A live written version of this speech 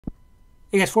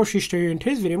Hey guys, for sure here in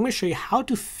today's video, I'm going to show you how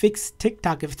to fix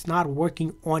TikTok if it's not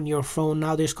working on your phone.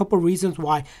 Now, there's a couple of reasons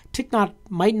why TikTok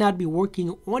might not be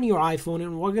working on your iPhone,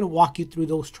 and we're going to walk you through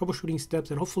those troubleshooting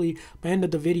steps, and hopefully by the end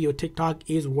of the video, TikTok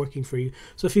is working for you.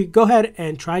 So if you go ahead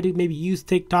and try to maybe use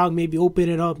TikTok, maybe open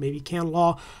it up, maybe can't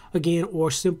log again,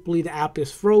 or simply the app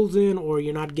is frozen, or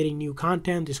you're not getting new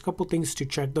content, there's a couple things to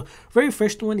check. The very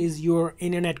first one is your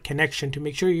internet connection, to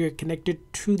make sure you're connected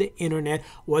to the internet,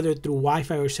 whether through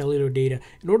Wi-Fi or cellular data.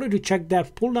 In order to check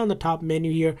that, pull down the top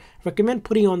menu here. Recommend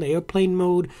putting on the airplane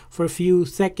mode for a few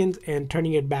seconds and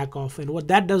turning it back off. And what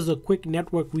that does is a quick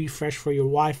network refresh for your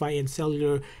Wi-Fi and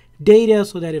cellular data,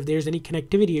 so that if there's any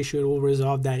connectivity issue, it will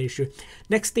resolve that issue.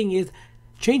 Next thing is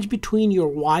change between your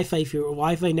Wi-Fi, if your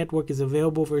Wi-Fi network is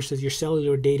available versus your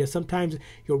cellular data. Sometimes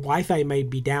your Wi-Fi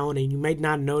might be down and you might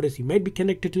not notice. You might be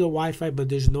connected to the Wi-Fi, but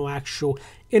there's no actual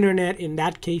internet. In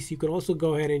that case, you can also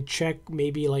go ahead and check,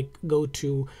 maybe like go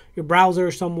to your browser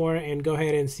somewhere and go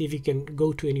ahead and see if you can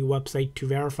go to any website to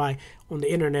verify on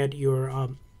the internet your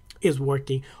is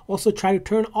working. Also, try to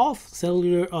turn off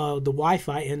cellular the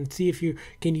Wi-Fi and see if you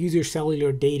can use your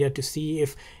cellular data to see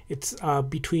if it's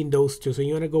between those two. So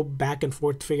you want to go back and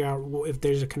forth to figure out if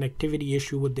there's a connectivity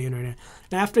issue with the internet.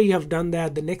 Now, after you have done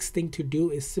that, the next thing to do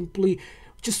is simply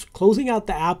just closing out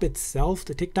the app itself,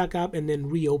 the TikTok app, and then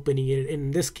reopening it.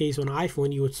 In this case, on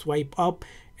iPhone, you would swipe up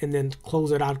and then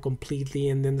close it out completely,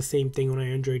 and then the same thing on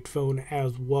an Android phone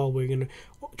as well. We're going to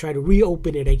try to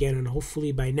reopen it again, and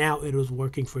hopefully by now it was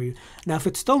working for you. Now, if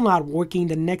it's still not working,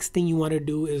 the next thing you want to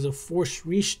do is a forced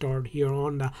restart here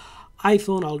on the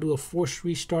iPhone. I'll do a forced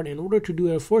restart. In order to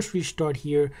do a forced restart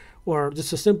here, or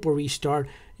just a simple restart,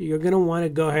 you're going to want to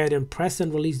go ahead and press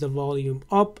and release the volume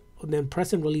up, and then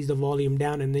press and release the volume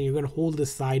down, and then you're going to hold the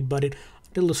side button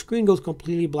until the screen goes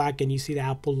completely black and you see the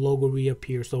Apple logo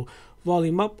reappear. So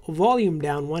volume up, volume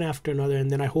down, one after another,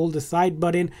 and then I hold the side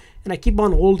button and I keep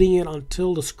on holding it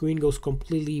until the screen goes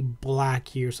completely black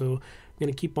here. So I'm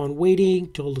going to keep on waiting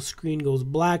till the screen goes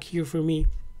black here for me.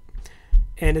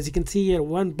 And as you can see, it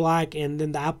went black, and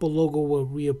then the Apple logo will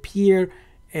reappear,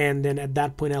 and then at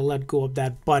that point I'll let go of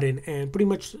that button. And pretty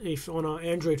much if on an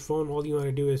Android phone, all you want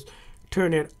to do is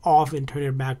turn it off and turn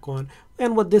it back on.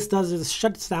 And what this does is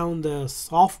shuts down the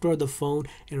software of the phone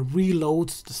and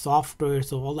reloads the software.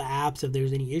 So all the apps, if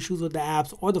there's any issues with the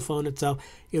apps or the phone itself,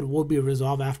 it will be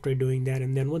resolved after doing that.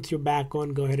 And then once you're back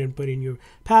on, go ahead and put in your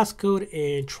passcode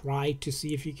and try to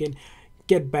see if you can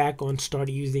get back on, start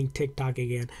using TikTok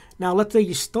again. Now, let's say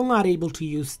you're still not able to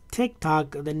use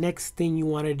TikTok. The next thing you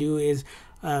want to do is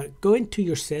go into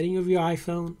your setting of your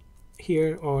iPhone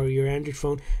here or your Android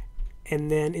phone.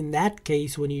 And then in that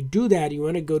case, when you do that, you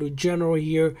want to go to general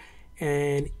here,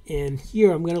 and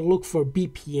here I'm going to look for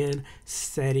VPN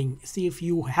setting. See if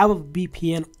you have a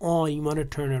VPN on, you want to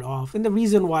turn it off. And the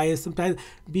reason why is sometimes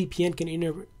VPN can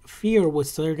interfere with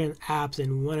certain apps,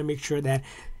 and we want to make sure that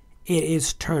it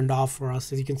is turned off for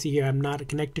us. As you can see here, I'm not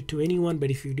connected to anyone,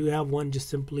 but if you do have one, just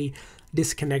simply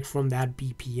disconnect from that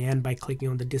VPN by clicking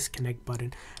on the disconnect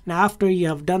button. Now, after you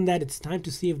have done that, it's time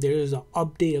to see if there is an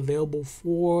update available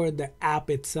for the app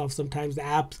itself. Sometimes the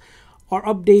apps are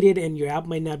updated and your app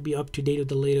might not be up to date with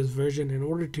the latest version. In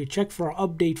order to check for an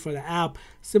update for the app,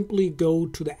 simply go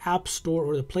to the App Store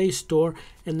or the Play Store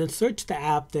and then search the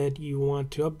app that you want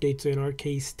to update. So in our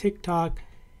case, TikTok.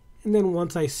 And then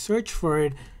once I search for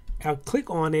it, I'll click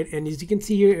on it, and as you can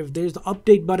see here, if there's the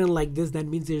update button like this, that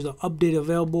means there's an update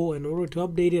available. In order to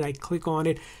update it, I click on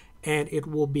it and it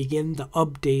will begin the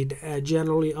update.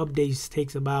 Generally, updates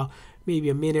takes about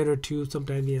maybe a minute or two,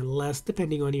 sometimes even less,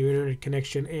 depending on your internet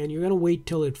connection, and you're gonna wait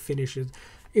till it finishes.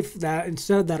 If that,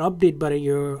 instead of that update button,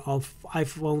 your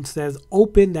iPhone says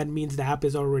open, that means the app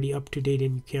is already up to date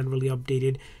and you can't really update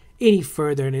it any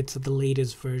further, and it's the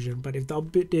latest version. But if the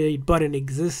update button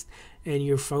exists and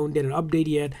your phone didn't update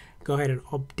yet, go ahead and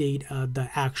update the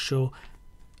actual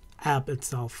app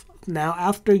itself. Now,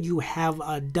 after you have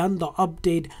done the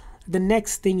update, the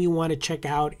next thing you want to check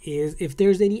out is if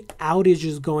there's any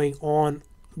outages going on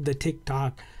the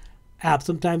TikTok app.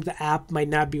 Sometimes the app might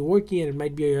not be working and it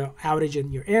might be an outage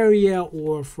in your area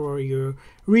or for your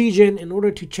region. In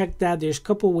order to check that, there's a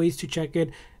couple ways to check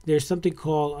it. There's something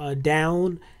called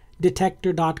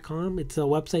downdetector.com. It's a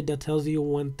website that tells you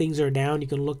when things are down. You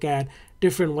can look at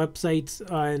different websites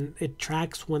and it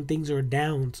tracks when things are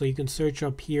down. So you can search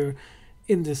up here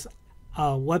in this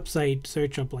website,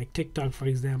 search up like TikTok, for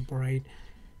example, right?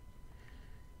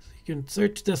 So you can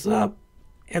search this up,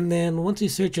 and then once you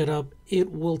search it up,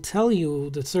 it will tell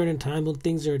you the certain time when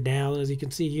things are down. As you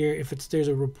can see here, if there's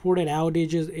a reported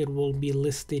outages, it will be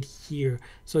listed here.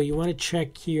 So you want to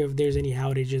check here if there's any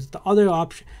outages. The other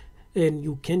option And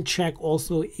you can check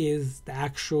also is the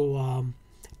actual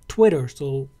Twitter.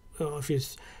 So if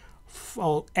it's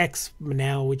X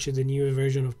now, which is the newer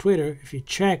version of Twitter, if you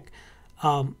check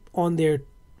on their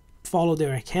follow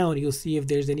their account, you'll see if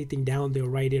there's anything down there,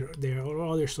 write it there, or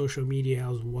other social media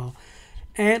as well.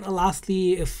 And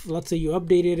lastly, if let's say you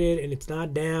updated it and it's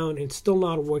not down, it's still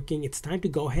not working, it's time to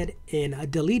go ahead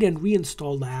and delete and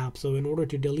reinstall the app. So in order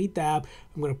to delete the app,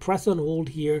 I'm going to press on hold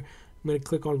here. I'm going to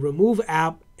click on remove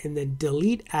app and then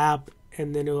delete app,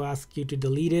 and then it will ask you to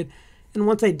delete it. And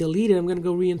once I delete it, I'm going to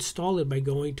go reinstall it by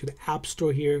going to the App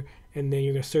Store here, and then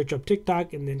you're going to search up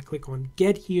TikTok and then click on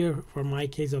get here. For my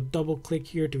case, I'll double click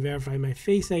here to verify my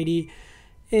Face ID,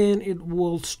 and it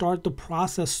will start the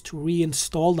process to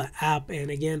reinstall the app. And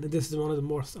again, this is one of the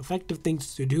most effective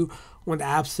things to do when the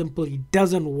app simply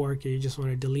doesn't work and you just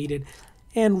want to delete it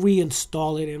and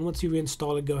reinstall it. And once you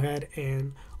reinstall it, go ahead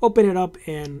and open it up,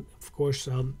 and of course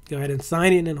go ahead and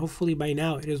sign in, and hopefully by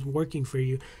now it is working for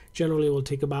you. Generally it will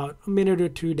take about a minute or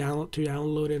two to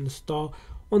download and install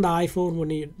on the iPhone. When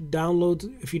it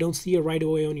downloads, if you don't see it right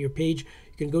away on your page,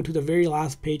 you can go to the very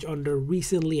last page under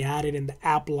recently added in the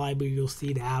app library. You'll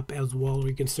see the app as well, or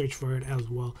you can search for it as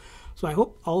well. So I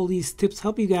hope all these tips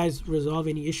help you guys resolve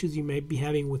any issues you might be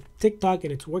having with TikTok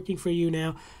and it's working for you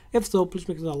now. If so, please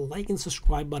make sure to like and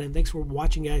subscribe button. Thanks for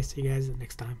watching, guys. See you guys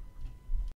next time.